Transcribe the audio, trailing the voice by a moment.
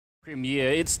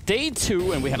KRIMZ. It's day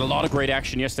 2, and we had a lot of great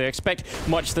action yesterday. I expect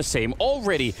much the same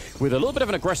already, with a little bit of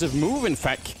an aggressive move. In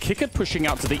fact, Kickert pushing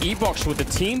out to the E-box with the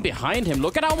team behind him.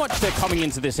 Look at how much they're coming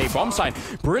into this A-bomb side.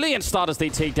 Brilliant start as they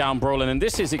take down Brollan, and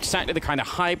this is exactly the kind of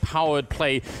high-powered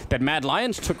play that Mad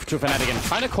Lions took to Fnatic and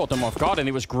kind of caught them off guard, and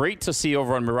it was great to see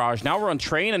over on Mirage. Now we're on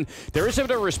Train, and there is a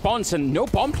bit of a response, and no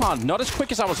bomb plant. Not as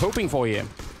quick as I was hoping for here.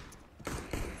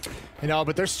 You know,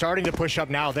 but they're starting to push up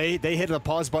now. They hit the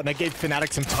pause button. That gave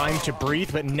Fnatic some time to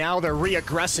breathe, but now they're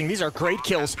re-aggressing. These are great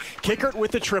kills. Kickert with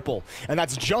the triple, and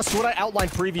that's just what I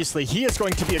outlined previously. He is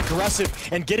going to be aggressive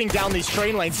and getting down these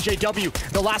train lanes. JW,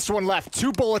 the last one left.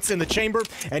 2 bullets in the chamber,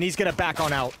 and he's gonna back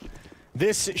on out.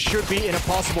 This should be an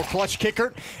impossible clutch.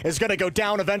 Kickert is gonna go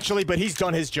down eventually, but he's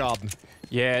done his job.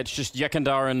 Yeah, it's just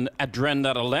Yakandar and Adren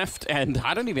that are left, and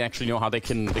I don't even actually know how they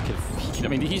can I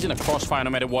mean, he's in a crossfire no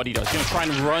matter what he does. He's gonna try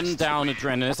and run down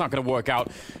Adren, and it's not gonna work out.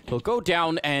 He'll go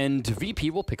down, and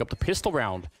VP will pick up the pistol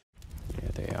round.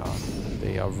 Yeah,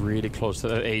 they are really close to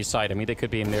the A side. I mean, they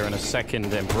could be in there in a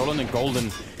second. And Brollan and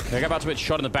Golden, they're about to get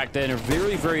shot in the back there in a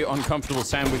very, very uncomfortable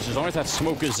sandwich. As long as that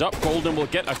smoke is up, Golden will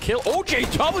get a kill. Oh,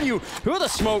 JW, who the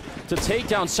smoke to take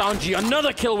down Sanji.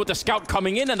 Another kill with the scout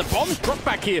coming in, and the bombs drop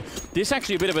back here. This is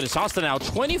actually a bit of a disaster now.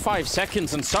 25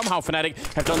 seconds, and somehow Fnatic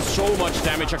have done so much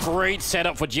damage. A great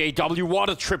setup for JW. What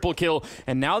a triple kill.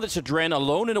 And now that's Adren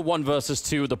alone in a 1 versus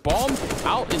 2. The bomb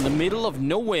out in the middle of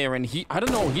nowhere, and I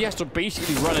don't know, he has to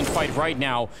basically run and fight right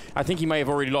now. I think he may have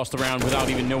already lost the round without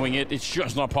even knowing it. It's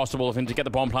just not possible of him to get the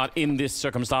bomb plant in this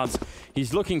circumstance.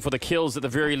 He's looking for the kills at the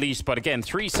very least, but again,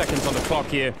 3 seconds on the clock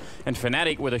here, and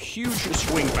Fnatic with a huge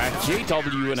swing back.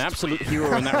 JW, an absolute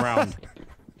hero in that round.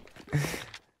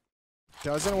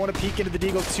 Doesn't want to peek into the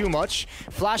deagle too much.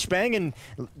 Flashbang, and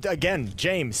again,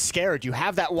 Jame scared. You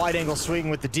have that wide angle swing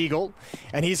with the deagle,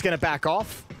 and he's going to back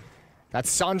off.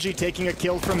 That's Sanji taking a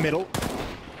kill from middle.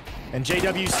 And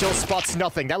JW still spots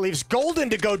nothing. That leaves Golden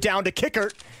to go down to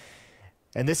Kickert.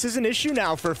 And this is an issue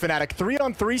now for Fnatic.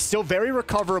 3-on-3, still very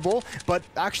recoverable, but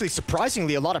actually,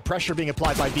 surprisingly, a lot of pressure being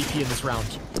applied by VP in this round.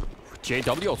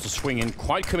 JW also swinging,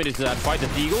 quite committed to that fight. The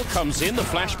deagle comes in, the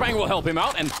flashbang will help him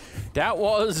out, and that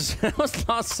was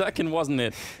last second, wasn't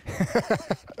it?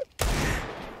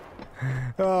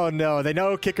 Oh no, they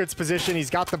know Kickert's position. He's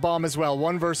got the bomb as well.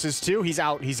 1 versus 2, he's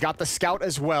out. He's got the scout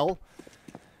as well.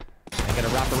 They're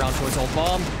gonna wrap around towards old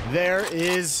bomb. There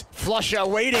is flusha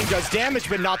waiting, does damage,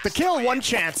 but not the kill. 1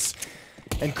 chance.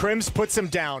 And KRIMZ puts him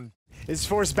down. Is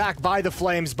forced back by the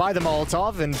flames, by the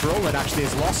Molotov, and Brollan actually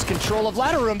has lost control of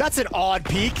ladder room. That's an odd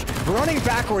peek. Running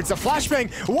backwards, the flashbang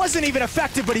wasn't even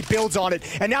effective, but he builds on it.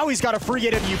 And now he's got a free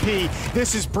AWP.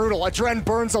 This is brutal. Adren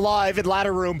burns alive in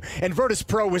ladder room, and Virtus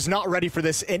Pro was not ready for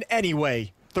this in any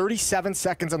way. 37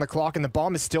 seconds on the clock, and the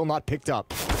bomb is still not picked up.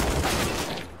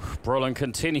 Brollan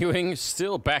continuing,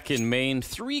 still back in main.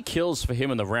 3 kills for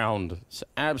him in the round. It's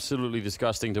absolutely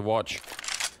disgusting to watch.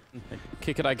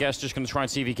 Kickert, I guess, just going to try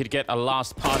and see if he could get a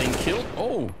last parting kill.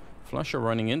 Oh, flusha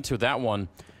running into that one.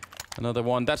 Another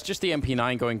one. That's just the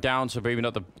MP9 going down, so maybe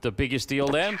not the biggest deal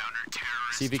there.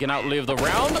 See if he can outlive the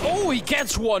round. Oh, he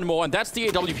gets 1 more, and that's the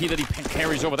AWP that he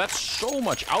carries over. That's so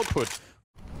much output.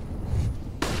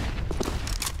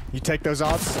 You take those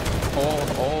odds?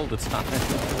 All the time.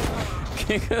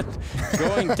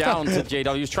 Going down to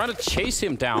JW. He was trying to chase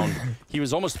him down. He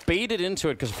was almost baited into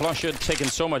it because flusha had taken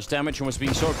so much damage and was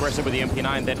being so aggressive with the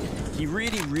MP9 that he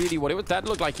really, that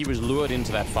looked like he was lured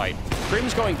into that fight.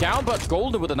 KRIMZ going down, but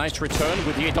Golden with a nice return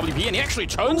with the AWP, and he actually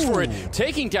turns for it,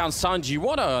 taking down Sanji.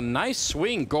 What a nice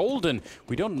swing, Golden.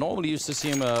 We don't normally used to see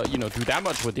him, you know, do that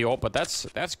much with the AWP, but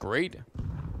that's great.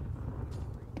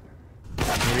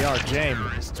 Here we are, Jame.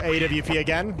 AWP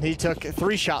again. He took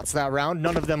 3 shots that round.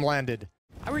 None of them landed.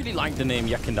 I really like the name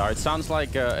Yakandar. It sounds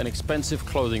like an expensive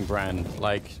clothing brand.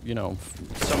 Like, you know,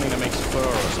 something that makes fur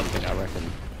or something, I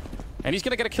reckon. And he's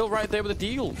going to get a kill right there with a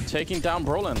deal, taking down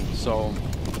Brollan. So,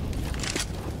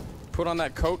 put on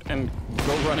that coat and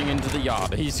go running into the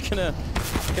yard. He's going to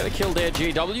get a kill there,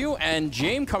 JW. And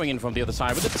Jame coming in from the other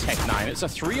side with the Tech 9. It's a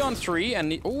 3-on-3.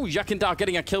 And, oh, Yakandar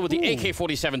getting a kill with the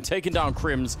AK-47, taking down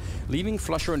KRIMZ, leaving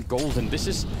flusha and Golden. This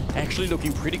is actually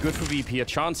looking pretty good for VP. A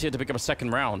chance here to pick up a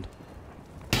 2nd round.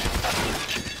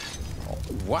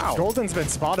 Wow. Golden's been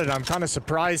spotted. I'm kind of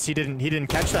surprised he didn't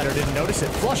catch that or didn't notice it.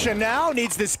 flusha now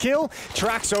needs this kill.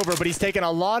 Tracks over, but he's taken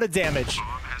a lot of damage.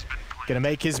 Gonna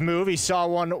make his move. He saw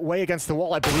one way against the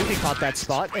wall. I believe he caught that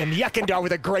spot. And Yakandar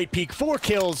with a great peek. 4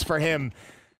 kills for him.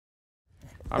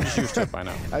 I'm just used to it by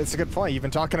now. That's a good point. You've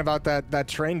been talking about that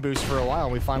train boost for a while,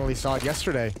 and we finally saw it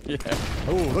yesterday. Yeah.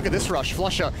 Oh, look at this rush.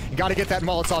 flusha, got to get that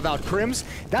Molotov out. KRIMZ,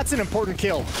 that's an important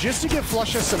kill. Just to give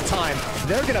flusha some time.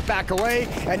 They're going to back away,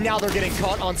 and now they're getting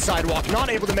caught on sidewalk. Not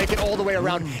able to make it all the way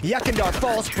around. Yekindar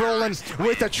falls. Brollan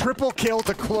with a triple kill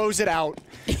to close it out.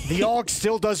 The AUG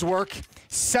still does work.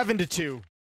 7-2.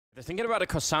 They're thinking about it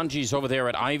because Sanji's over there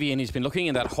at Ivy, and he's been looking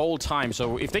in that whole time.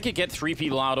 So if they could get 3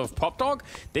 people out of Pop Dog,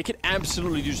 they could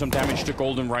absolutely do some damage to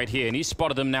Golden right here. And he's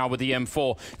spotted them now with the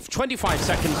M4. 25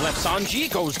 seconds left.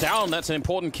 Sanji goes down. That's an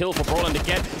important kill for Brollan to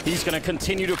get. He's going to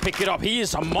continue to pick it up. He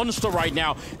is a monster right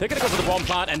now. They're going to go for the bomb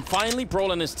plant, and finally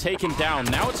Brollan is taken down.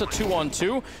 Now it's a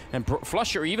 2-on-2, and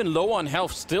flusha, even low on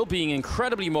health, still being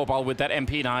incredibly mobile with that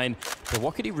MP9. But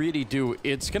what could he really do?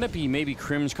 It's going to be maybe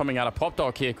KRIMZ coming out of Pop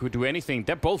Dog here, could do anything.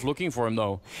 They're both looking for him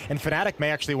though. And Fnatic may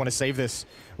actually want to save this.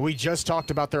 We just talked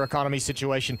about their economy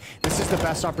situation. This is the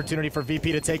best opportunity for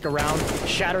VP to take a round,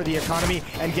 shatter the economy,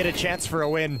 and get a chance for a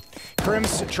win.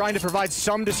 KRIMZ trying to provide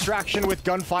some distraction with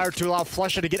gunfire to allow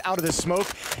flusha to get out of the smoke.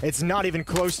 It's not even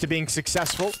close to being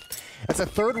successful. That's a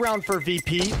 3rd round for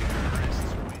VP.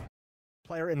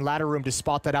 Player in ladder room to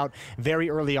spot that out very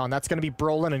early on. That's going to be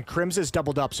Brollan, and KRIMZ is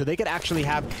doubled up, so they could actually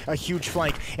have a huge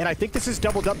flank. And I think this is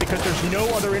doubled up because there's no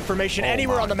other information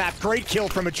anywhere on the map. Great kill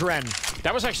from Adren.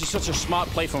 That was actually such a smart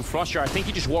play from flusha. I think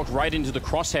he just walked right into the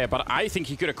crosshair, but I think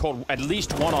he could have caught at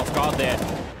least one off guard there.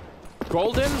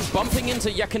 Golden bumping into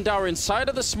Yekindar inside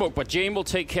of the smoke, but Jame will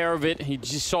take care of it. He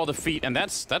just saw the feet, and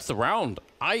that's the round.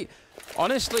 I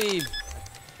honestly...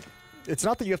 It's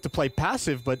not that you have to play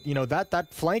passive, but you know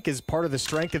that flank is part of the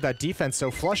strength of that defense.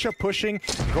 So flusha pushing,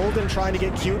 Golden trying to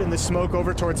get cute in the smoke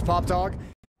over towards Pop Dog.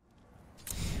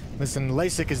 Listen,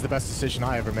 LASIK is the best decision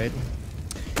I ever made.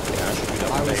 Yeah,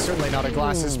 I was certainly not a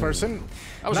glasses person.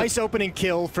 Nice opening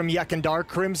kill from Yekindar.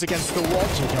 KRIMZ against the wall.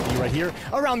 JW right here.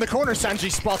 Around the corner,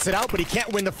 Sanji spots it out, but he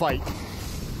can't win the fight.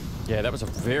 Yeah, that was a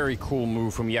very cool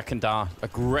move from Yekindar.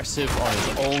 Aggressive on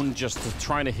his own, just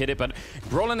trying to hit it. But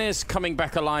Brollan is coming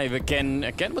back alive again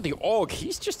with the AUG.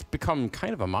 He's just become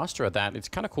kind of a master at that. It's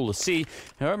kind of cool to see.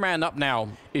 Her man up now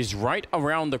is right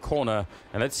around the corner.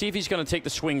 And let's see if he's going to take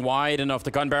the swing wide enough.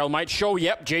 The gun barrel might show.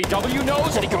 Yep, JW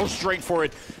knows, and he goes straight for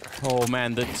it. Oh,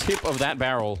 man, the tip of that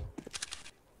barrel.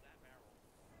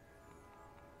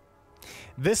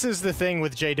 This is the thing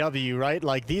with JW, right?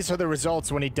 Like, these are the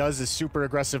results when he does a super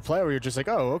aggressive play where you're just like,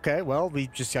 oh, okay, well,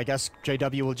 I guess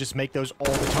JW will just make those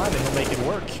all the time and he'll make it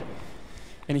work.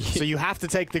 And so you have to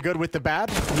take the good with the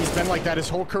bad. He's been like that his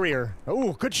whole career.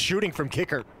 Oh, good shooting from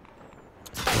Kicker.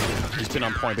 He's been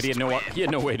on point, but he had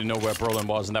no way to know where Brollan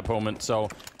was in that moment, so...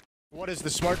 What is the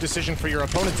smart decision for your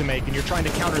opponent to make, and you're trying to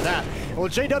counter that? Well,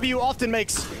 JW often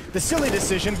makes the silly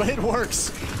decision, but it works.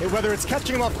 Whether it's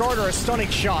catching him off guard or a stunning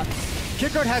shot.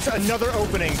 Kicker has another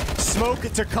opening. Smoke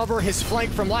to cover his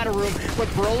flank from ladder room, but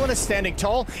Brollan is standing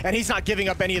tall, and he's not giving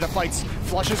up any of the fights.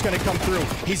 flusha's gonna come through.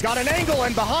 He's got an angle,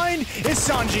 and behind is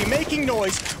Sanji making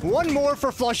noise. One more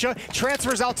for flusha,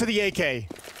 transfers out to the AK.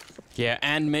 Yeah,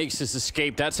 and makes his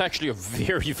escape. That's actually a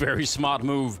very, very smart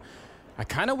move. I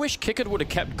kind of wish Kickit would have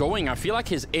kept going. I feel like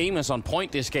his aim is on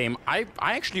point this game. I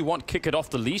actually want Kickit off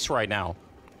the leash right now.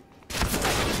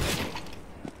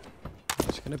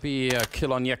 It's going to be a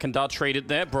kill on Yekindar traded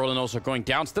there. Brollan also going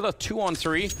down. Still a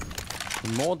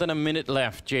 2-on-3. More than a minute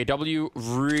left. JW,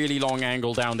 really long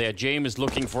angle down there. Jame is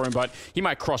looking for him, but he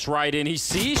might cross right in. He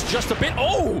sees just a bit.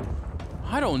 Oh!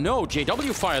 I don't know.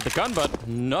 JW fired the gun, but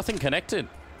nothing connected.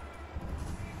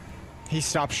 He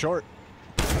stopped short.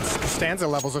 Stanza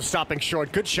levels of stopping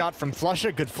short. Good shot from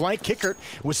flusha, good flank. Kicker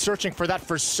was searching for that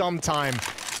for some time.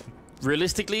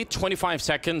 Realistically, 25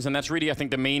 seconds, and that's really, I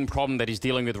think, the main problem that he's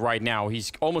dealing with right now.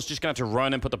 He's almost just going to have to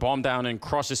run and put the bomb down and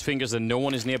cross his fingers that no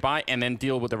one is nearby, and then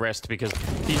deal with the rest, because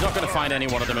he's not going to find any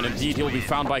one of them, and indeed, he'll be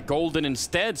found by Golden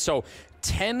instead. So,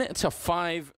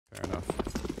 10-5. Fair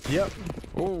enough. Yep.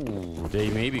 Oh, they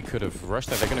maybe could have rushed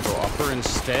that. They're going to go upper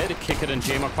instead. Kickit and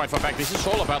Jame are quite far back. This is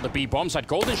all about the B-bomb side.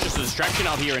 Golden's just a distraction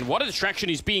out here, and what a distraction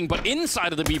he's being. But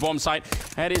inside of the B-bomb side,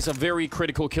 that is a very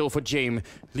critical kill for Jame.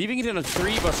 Leaving it in a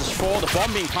 3 versus 4. The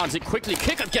bomb being planted quickly.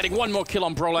 Kickit getting one more kill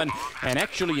on Brollan. And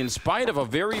actually, in spite of a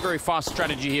very, very fast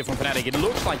strategy here from Fnatic, it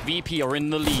looks like VP are in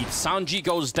the lead. Sanji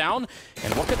goes down.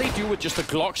 And what can they do with just the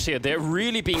Glocks here? They're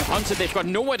really being hunted. They've got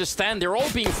nowhere to stand. They're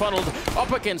all being funneled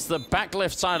up against the back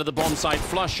left side of the bomb side.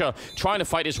 flusha trying to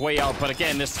fight his way out, but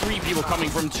again, there's 3 people coming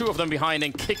from, 2 of them behind,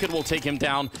 and Kickit will take him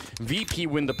down. VP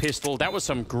win the pistol. That was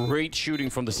some great shooting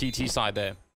from the CT side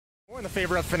there. More in the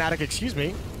favor of Fnatic, excuse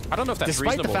me. I don't know if that's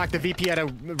Despite reasonable. the fact that VP had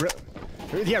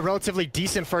a relatively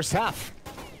decent first half.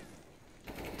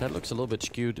 That looks a little bit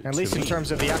skewed. At least in terms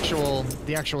of the actual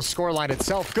scoreline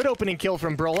itself. Good opening kill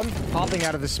from Brollan, popping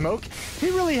out of the smoke.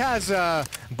 He really has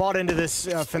bought into this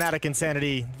Fnatic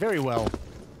insanity very well.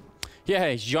 Yeah,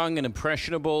 he's young and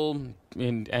impressionable,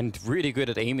 and really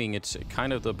good at aiming. It's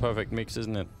kind of the perfect mix,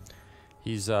 isn't it?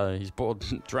 He's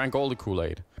drank all the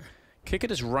Kool-Aid.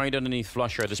 Kickit is right underneath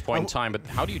flusha at this point in time, but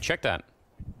how do you check that?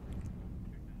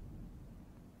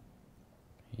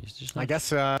 He's just I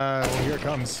guess, well, here it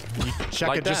comes. You check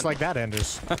like it just like that,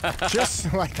 Anders.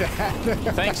 Just like that.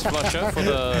 Thanks, flusha,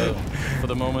 for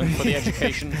the moment, for the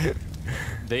education.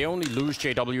 They only lose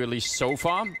JW at least so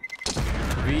far.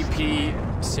 VP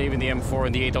saving the M4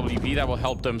 and the AWP, that will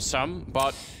help them some,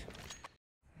 but...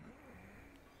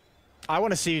 I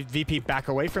want to see VP back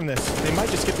away from this. They might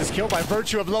just get this kill by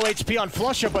virtue of low HP on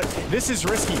flusha, but this is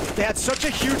risky. They had such a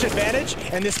huge advantage,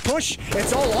 and this push,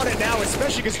 it's all on it now,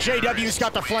 especially because JW's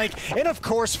got the flank. And of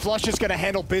course, flusha's going to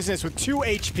handle business with 2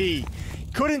 HP.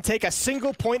 Couldn't take a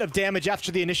single point of damage after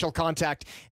the initial contact.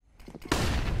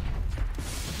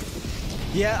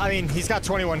 Yeah, I mean, he's got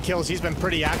 21 kills. He's been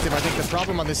pretty active. I think the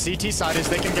problem on the CT side is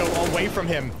they can go away from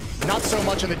him. Not so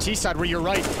much on the T side where you're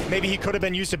right. Maybe he could have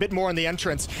been used a bit more in the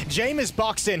entrance. Jame is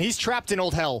boxed in. He's trapped in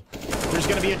old hell. There's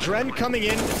going to be a Dren coming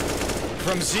in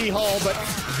from Z Hall, but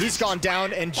he's gone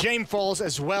down, and Jame falls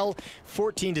as well.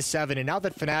 14-7, and now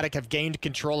that Fnatic have gained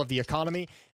control of the economy.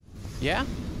 Yeah?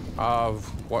 How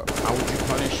would you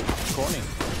punish Corny?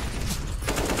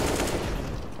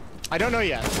 I don't know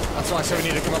yet. That's why I said we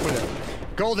need to come up with it.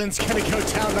 Golden's gonna go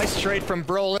down. Nice trade from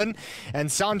Brollan. And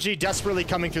Sanji desperately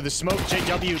coming through the smoke.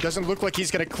 JW doesn't look like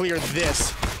he's gonna clear this.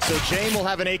 So Jame will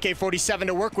have an AK-47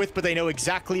 to work with, but they know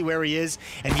exactly where he is.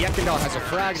 And Yekindar has a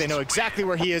frag. They know exactly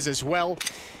where he is as well.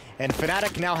 And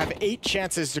Fnatic now have 8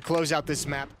 chances to close out this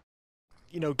map.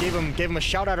 You know, gave him a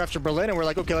shout out after Berlin, and we're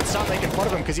like, okay, let's stop making fun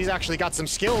of him because he's actually got some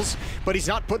skills, but he's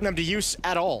not putting them to use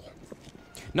at all.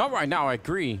 Not right now, I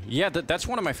agree. Yeah, that's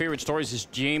one of my favorite stories is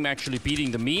Jame actually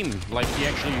beating the meme. Like, he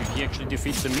actually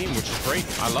defeats the meme, which is great.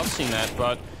 I love seeing that,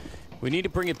 but we need to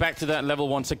bring it back to that level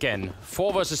once again.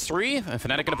 4 versus 3, and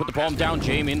Fnatic gonna put the bomb down.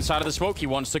 Jame inside of the smoke. He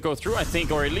wants to go through, I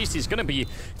think, or at least it's gonna be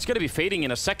fading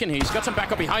in a second. He's got some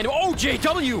backup behind him. Oh,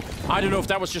 JW! I don't know if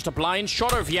that was just a blind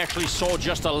shot or if he actually saw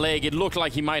just a leg. It looked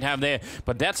like he might have there,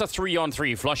 but that's a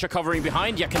 3-on-3. flusha covering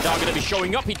behind. Yekindar gonna be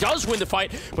showing up. He does win the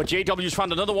fight, but JW's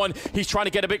found another one. He's trying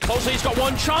to get a bit closer. He's got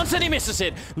one chance and he misses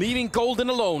it, leaving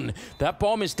Golden alone. That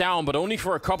bomb is down, but only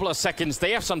for a couple of seconds.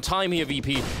 They have some time here,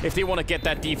 VP, if they want to get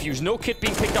that defuse. No kit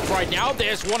being picked up right now.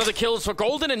 There's one of the kills for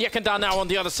Golden, and Yekindar now on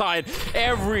the other side.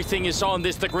 Everything is on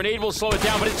this. The grenade will slow it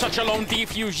down, but it's such a lone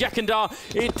defuse. Yekindar,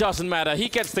 it doesn't matter. He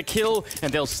gets the kill,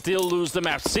 and they'll still lose the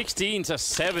map. 16-7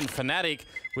 Fnatic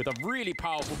with a really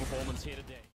powerful performance here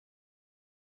today.